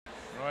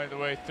Right the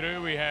way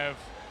through, we have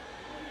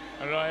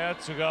ARAYA,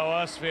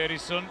 TSUGAWA,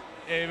 SVERRISSON,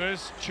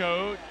 Evers,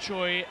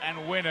 CHOI,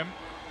 and WENHAM.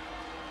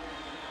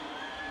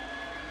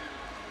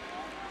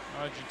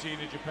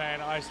 Argentina, Japan,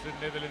 Iceland,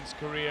 Netherlands,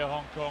 Korea,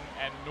 Hong Kong,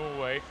 and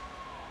Norway.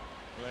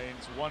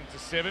 Lanes 1 to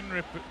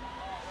 7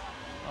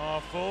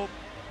 are full.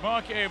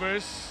 Marc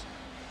is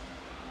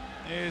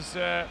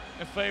a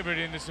favorite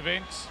in this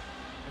event,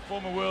 a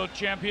former world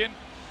champion.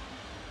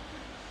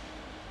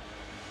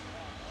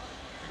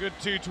 A good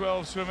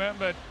 2:12 swimmer,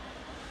 but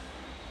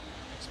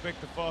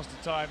expect the faster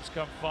times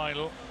come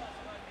final.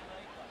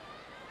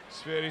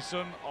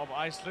 SVERRISSON of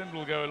Iceland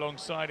will go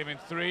alongside him in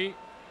 3.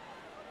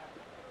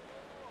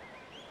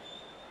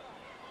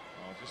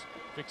 Just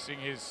fixing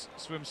his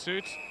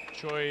swimsuit.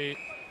 CHOI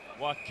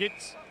Wa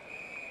Kit.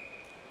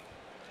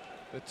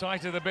 The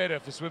tighter the better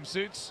for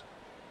swimsuits.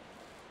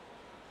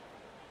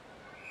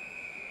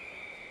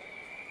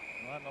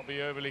 Might not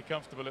be overly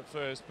comfortable at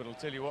first, but I'll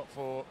tell you what,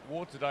 for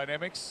water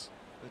dynamics,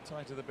 the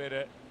tighter the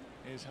better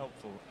is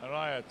helpful.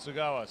 ARAYA,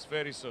 TSUGAWA,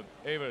 SVERRISSON,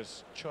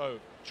 Evers,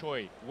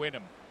 CHOI,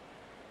 WENHAM.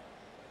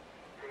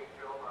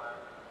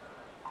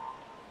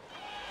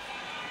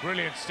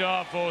 Brilliant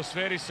start for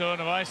SVERRISSON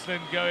of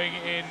Iceland going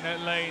in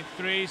lane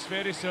 3.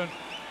 SVERRISSON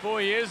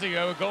 4 years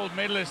ago, a gold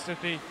medalist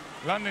at the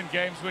London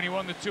Games when he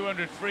won the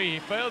 200 free. He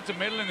failed to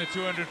medal in the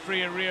 200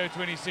 free at Rio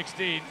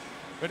 2016.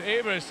 But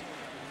Evers,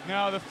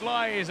 now the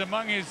fly is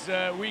among his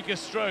weaker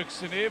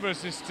strokes, and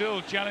Evers is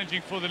still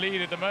challenging for the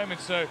lead at the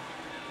moment. So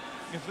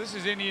if this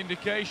is any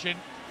indication,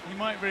 he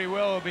might very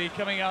well be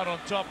coming out on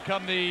top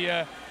come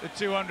the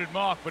 200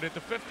 mark. But at the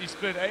 50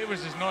 split,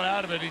 Evers is not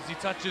out of it as he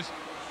touches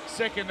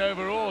second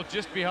overall,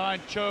 just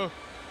behind Cho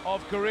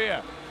of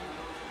Korea.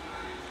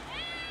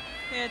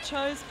 Yeah,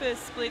 Cho's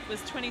first split was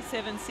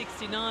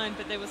 27.69,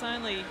 but there was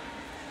only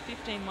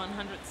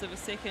 15/100ths of a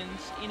second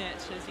in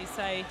it. As you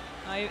say,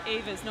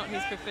 Eva's not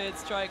his preferred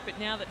stroke, but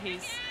now that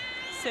he's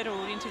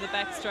settled into the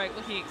backstroke,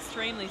 looking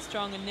extremely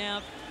strong, and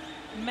now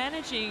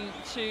managing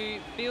to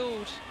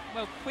build,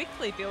 well,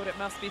 quickly build, it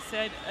must be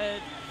said, a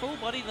full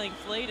body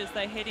length lead as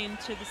they head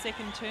into the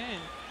second turn.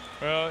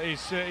 Well,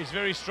 he's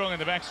very strong in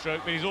the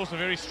backstroke, but he's also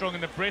very strong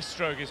in the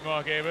breaststroke, is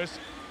Marc Evers.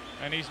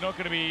 And he's not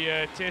going to be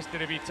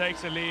tested if he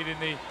takes a lead in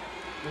the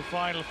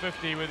final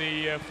 50 with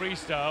the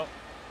freestyle.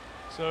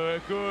 So a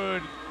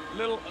good, a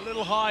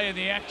little high in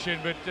the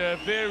action, but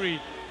very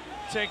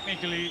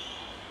technically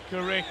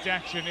correct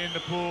action in the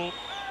pool.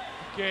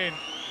 Again,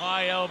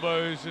 high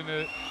elbows and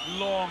a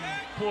long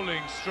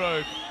pulling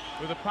stroke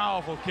with a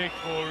powerful kick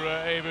for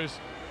Evers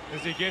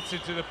as he gets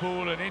into the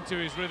pool and into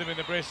his rhythm in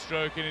the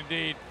breaststroke, and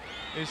indeed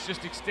is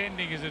just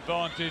extending his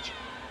advantage.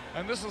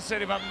 And this will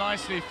set him up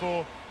nicely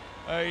for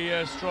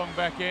a strong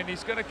back end.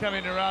 He's going to come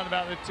in around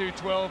about the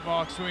 2:12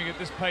 mark, swimming at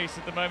this pace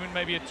at the moment,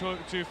 maybe a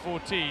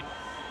 2:14.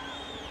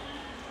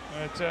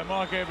 But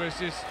Marc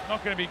Evers is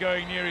not going to be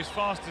going near his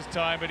fastest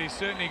time, but he's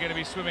certainly going to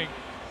be swimming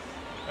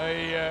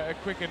a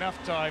quick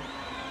enough time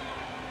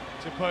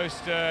to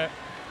post a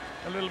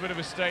little bit of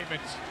a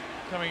statement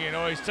coming in.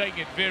 Oh, he's taking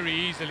it very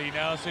easily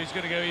now, so he's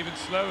going to go even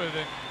slower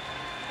than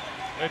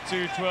a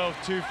 2:12,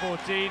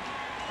 2:14.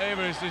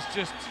 Evers is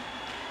just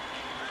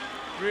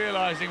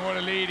realizing what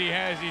a lead he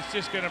has. He's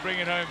just going to bring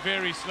it home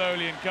very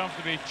slowly and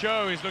comfortably.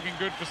 Cho is looking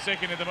good for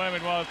second at the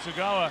moment, while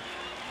TSUGAWA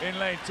in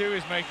lane 2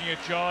 is making a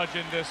charge,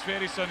 and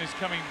SVERRISSON is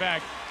coming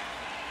back.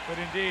 But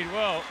indeed,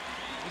 well,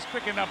 he's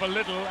quickened up a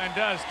little and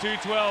does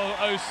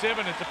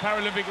 2:12.07. It's a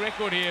Paralympic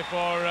record here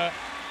for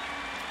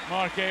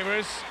Marc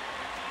Evers,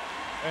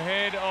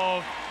 ahead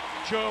of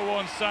Cho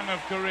Won-sung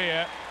of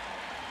Korea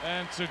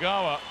and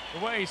TSUGAWA. The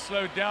way he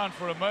slowed down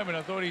for a moment,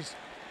 I thought he's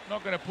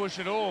not going to push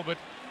at all, but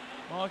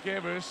Marc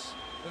Evers,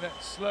 with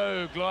that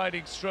slow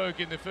gliding stroke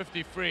in the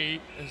 50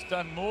 free, has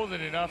done more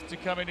than enough to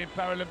come in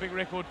Paralympic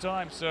record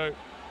time. So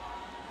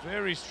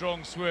very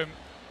strong swim.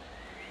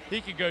 He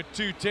could go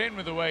 2:10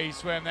 with the way he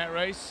swam that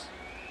race.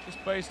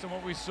 Just based on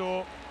what we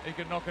saw, he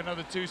could knock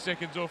another 2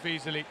 seconds off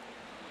easily.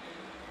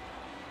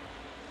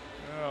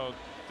 Well,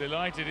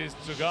 delighted is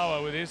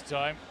TSUGAWA with his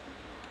time.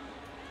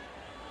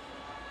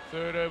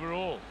 Third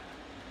overall.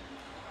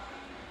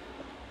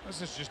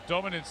 This is just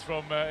dominance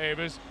from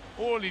Evers.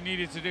 All he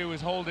needed to do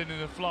was hold in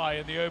the fly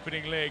in the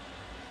opening leg.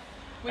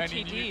 Which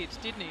he did,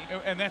 didn't he?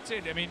 And that's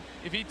it. I mean,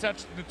 if he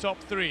touched the top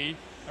 3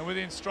 and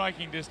within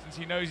striking distance,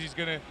 he knows he's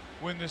going to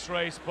win this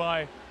race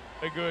by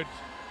a good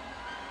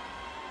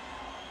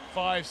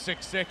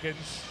 5-6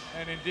 seconds.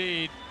 And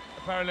indeed,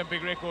 a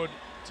Paralympic record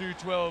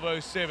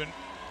 2:12.07.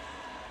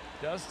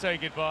 Does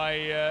take it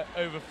by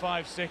over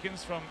 5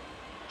 seconds from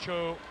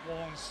Cho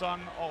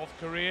Won-sung of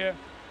Korea.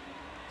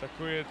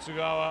 Takuya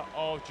TSUGAWA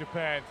of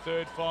Japan,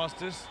 third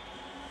fastest.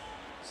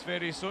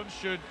 SVERRISSON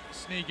should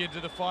sneak into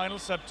the final,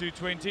 sub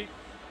 2:20.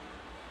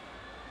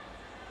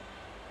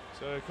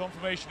 So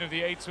confirmation of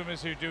the 8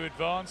 swimmers who do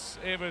advance.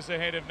 Evers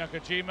ahead of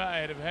Nakajima,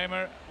 ahead of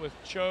Hammer, with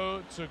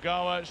Cho,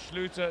 TSUGAWA,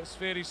 Schluter,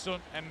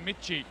 SVERRISSON and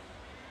Michi,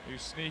 who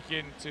sneak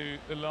into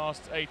the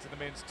last 8 of the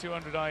men's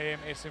 200 IM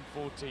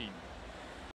SM14.